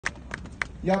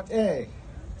Yacht A.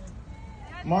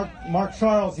 Mark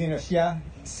Charles Inishya.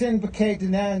 Sin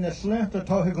Bakatanan Nashlim to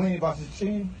Tohiglini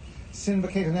Basichin. Sin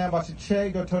Bakatanan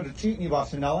Basiche go to the Cheatney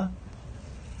Basinella.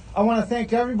 I want to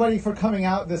thank everybody for coming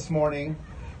out this morning.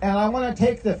 And I want to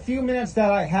take the few minutes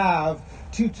that I have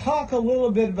to talk a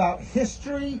little bit about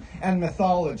history and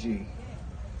mythology.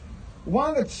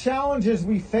 One of the challenges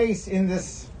we face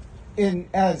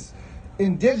as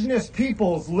indigenous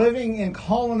peoples living in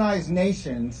colonized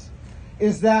nations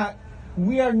is that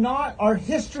our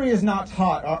history is not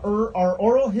taught. Our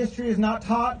oral history is not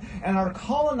taught, and our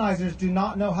colonizers do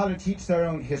not know how to teach their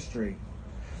own history.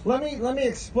 Let me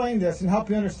explain this and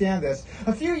help you understand this.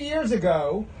 A few years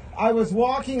ago, I was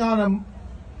walking on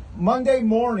a Monday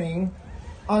morning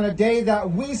on a day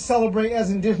that we celebrate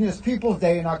as Indigenous Peoples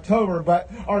Day in October, but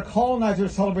our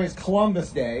colonizers celebrate as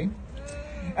Columbus Day.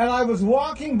 And I was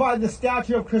walking by the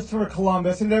statue of Christopher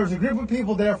Columbus, and there was a group of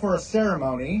people there for a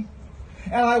ceremony.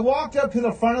 And I walked up to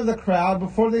the front of the crowd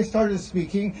before they started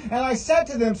speaking, and I said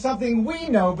to them something we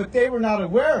know, but they were not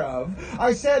aware of.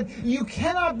 I said, "You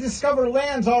cannot discover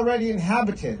lands already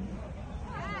inhabited."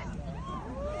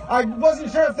 I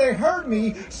wasn't sure if they heard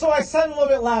me, so I said a little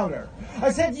bit louder.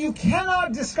 I said, "You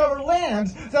cannot discover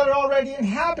lands that are already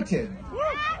inhabited."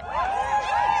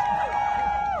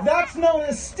 That's known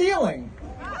as stealing,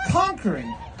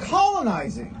 conquering,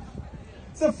 colonizing.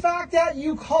 The fact that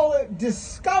you call it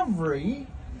discovery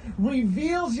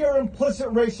reveals your implicit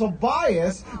racial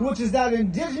bias, which is that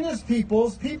indigenous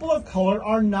peoples, people of color,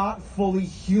 are not fully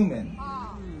human.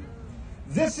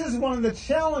 This is one of the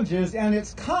challenges, and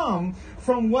it's come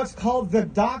from what's called the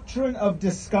doctrine of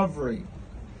discovery.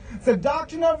 The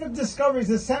doctrine of discovery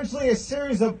is essentially a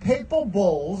series of papal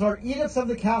bulls or edicts of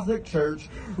the Catholic Church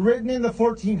written in the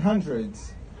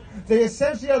 1400s. They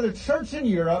essentially are the church in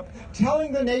Europe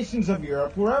telling the nations of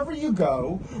Europe, wherever you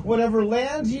go, whatever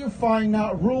lands you find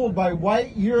not ruled by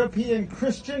white European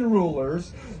Christian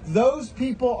rulers, those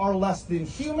people are less than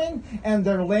human and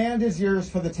their land is yours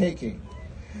for the taking.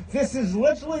 This is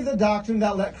literally the doctrine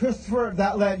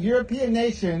that let European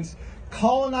nations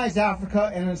colonize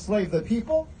Africa and enslave the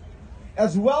people,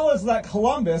 as well as let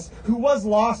Columbus, who was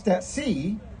lost at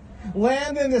sea,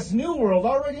 land in this new world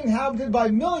already inhabited by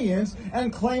millions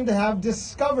and claim to have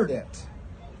discovered it.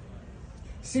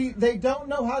 See, they don't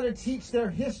know how to teach their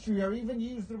history or even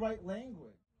use the right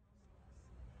language.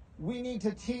 We need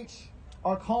to teach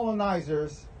our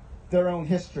colonizers their own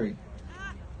history.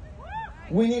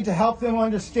 We need to help them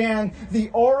understand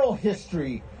the oral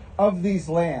history of these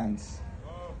lands.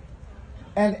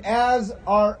 And as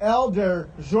our elder,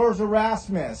 Georges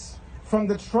Erasmus, from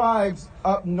the tribes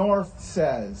up north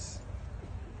says,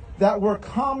 that where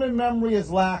common memory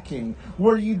is lacking,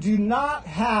 where you do not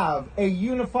have a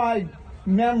unified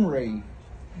memory,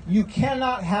 you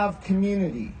cannot have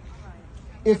community.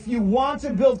 If you want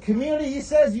to build community, he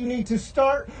says, you need to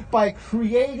start by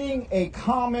creating a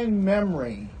common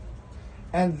memory.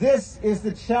 And this is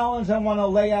the challenge I want to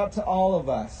lay out to all of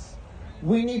us.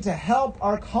 We need to help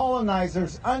our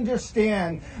colonizers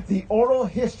understand the oral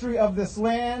history of this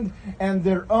land and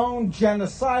their own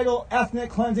genocidal, ethnic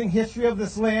cleansing history of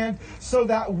this land so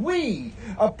that we,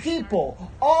 a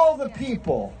people, all the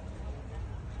people,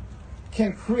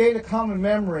 can create a common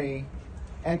memory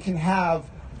and can have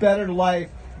better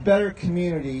life, better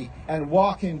community, and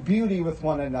walk in beauty with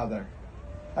one another.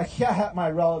 Akiahat, my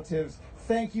relatives,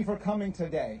 thank you for coming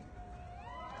today.